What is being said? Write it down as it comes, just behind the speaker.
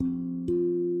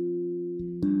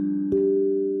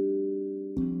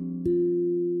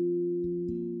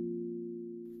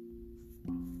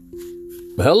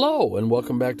Hello, and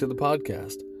welcome back to the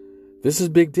podcast. This is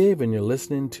Big Dave, and you're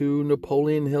listening to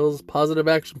Napoleon Hill's Positive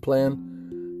Action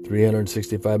Plan,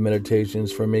 365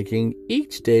 Meditations for Making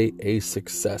Each Day a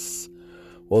Success.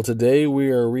 Well, today we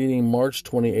are reading March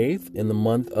 28th in the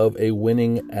month of a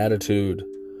winning attitude.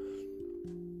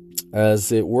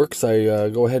 As it works, I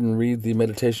go ahead and read the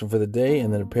meditation for the day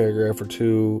and then a paragraph or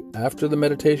two after the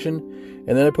meditation,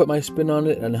 and then I put my spin on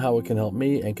it and how it can help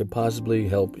me and could possibly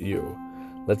help you.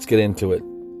 Let's get into it.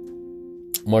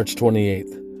 March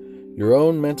 28th. Your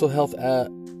own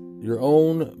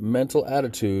mental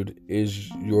attitude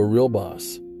is your real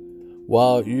boss.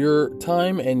 While your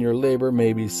time and your labor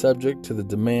may be subject to the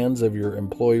demands of your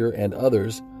employer and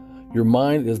others, your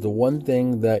mind is the one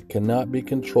thing that cannot be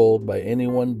controlled by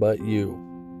anyone but you.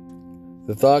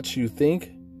 The thoughts you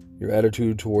think, your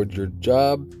attitude towards your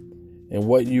job, and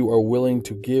what you are willing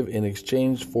to give in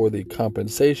exchange for the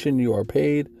compensation you are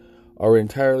paid are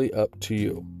entirely up to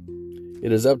you.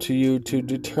 It is up to you to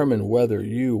determine whether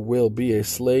you will be a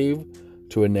slave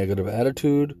to a negative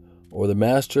attitude or the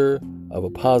master of a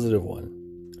positive one.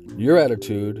 Your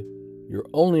attitude, your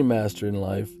only master in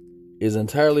life, is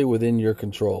entirely within your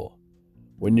control.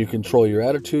 When you control your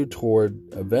attitude toward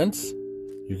events,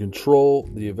 you control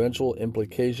the eventual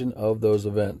implication of those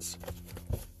events.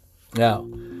 Now,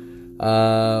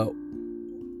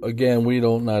 again,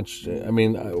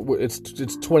 it's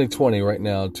 2020 right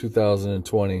now,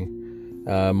 2020.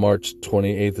 March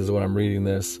 28th is when I'm reading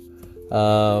this.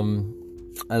 And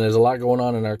there's a lot going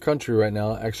on in our country right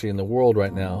now, actually in the world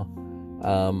right now,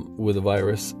 with a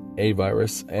virus.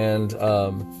 And,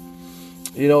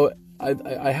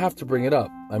 I have to bring it up.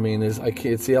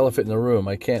 It's the elephant in the room.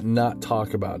 I can't not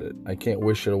talk about it. I can't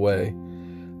wish it away.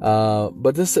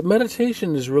 But this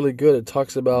meditation is really good. It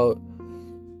talks about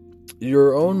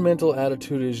your own mental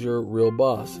attitude is your real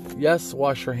boss. Yes,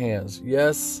 wash your hands.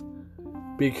 Yes,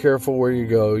 be careful where you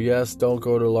go. Yes, don't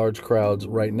go to large crowds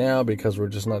right now because we're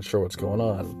just not sure what's going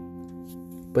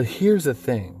on. But here's the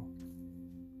thing.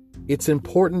 It's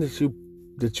important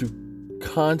that you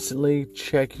constantly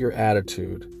check your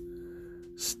attitude.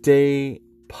 Stay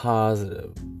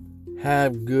positive.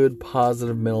 Have good,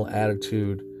 positive mental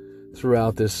attitude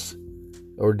throughout this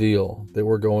ordeal that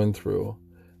we're going through.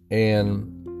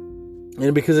 And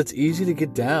because it's easy to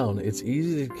get down, it's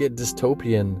easy to get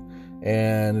dystopian,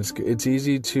 and it's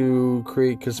easy to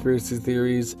create conspiracy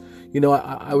theories.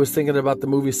 I was thinking about the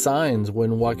movie Signs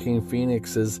when Joaquin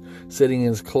Phoenix is sitting in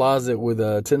his closet with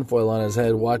a tinfoil on his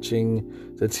head watching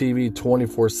the TV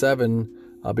 24/7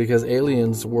 because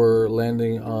aliens were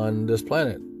landing on the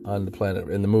planet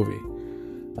in the movie.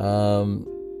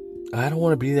 I don't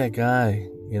want to be that guy,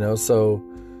 so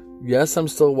yes, I'm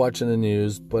still watching the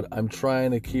news, but I'm trying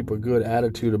to keep a good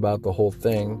attitude about the whole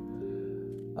thing,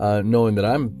 knowing that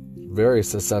I'm very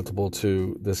susceptible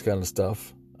to this kind of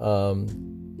stuff.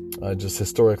 Just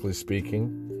historically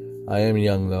speaking, I am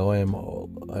young though.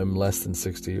 I'm less than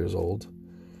 60 years old.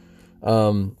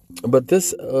 But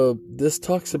this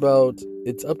talks about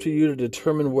it's up to you to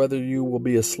determine whether you will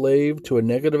be a slave to a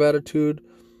negative attitude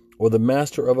or the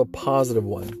master of a positive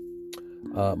one.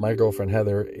 My girlfriend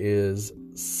Heather is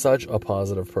such a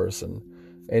positive person.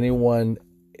 Anyone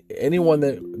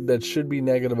that should be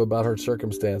negative about her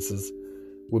circumstances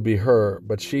would be her,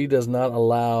 but she does not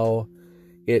allow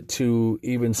it to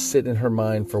even sit in her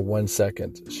mind for 1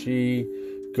 second. She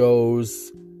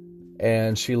goes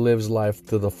and she lives life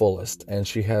to the fullest, and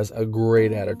she has a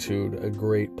great attitude, a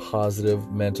great positive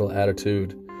mental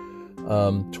attitude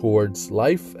towards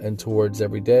life and towards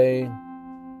every day.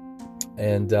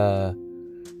 And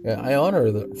I honor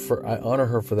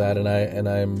her for that, and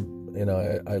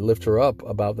I lift her up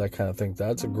about that kind of thing.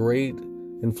 That's a great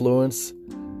influence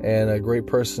and a great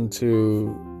person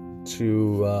to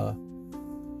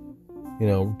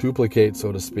duplicate,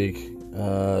 so to speak.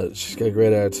 She's got a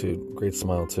great attitude, great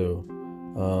smile too.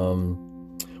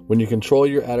 When you control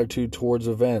your attitude towards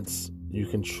events, you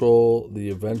control the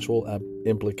eventual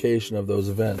implication of those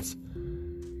events.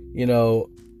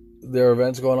 There are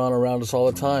events going on around us all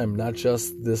the time, not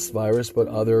just this virus, but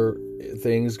other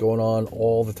things going on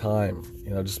all the time.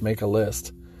 Just make a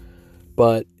list.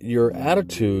 But your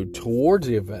attitude towards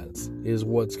the events is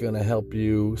what's going to help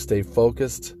you stay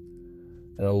focused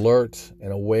and alert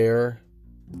and aware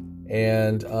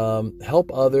and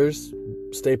help others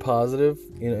stay positive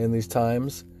in these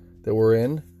times that we're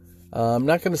in. I'm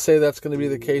not going to say that's going to be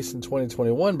the case in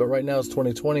 2021, but right now it's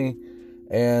 2020,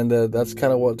 and that's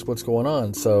kind of what's going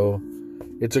on. So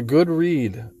it's a good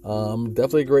read.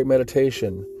 Definitely a great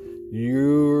meditation.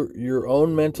 Your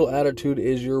own mental attitude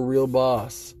is your real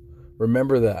boss.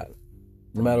 Remember that.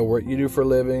 No matter what you do for a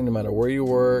living, no matter where you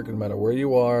work, no matter where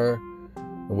you are,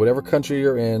 whatever country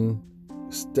you're in,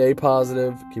 stay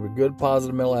positive, keep a good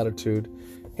positive mental attitude,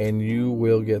 and you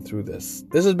will get through this.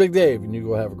 This is Big Dave, and you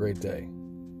go have a great day.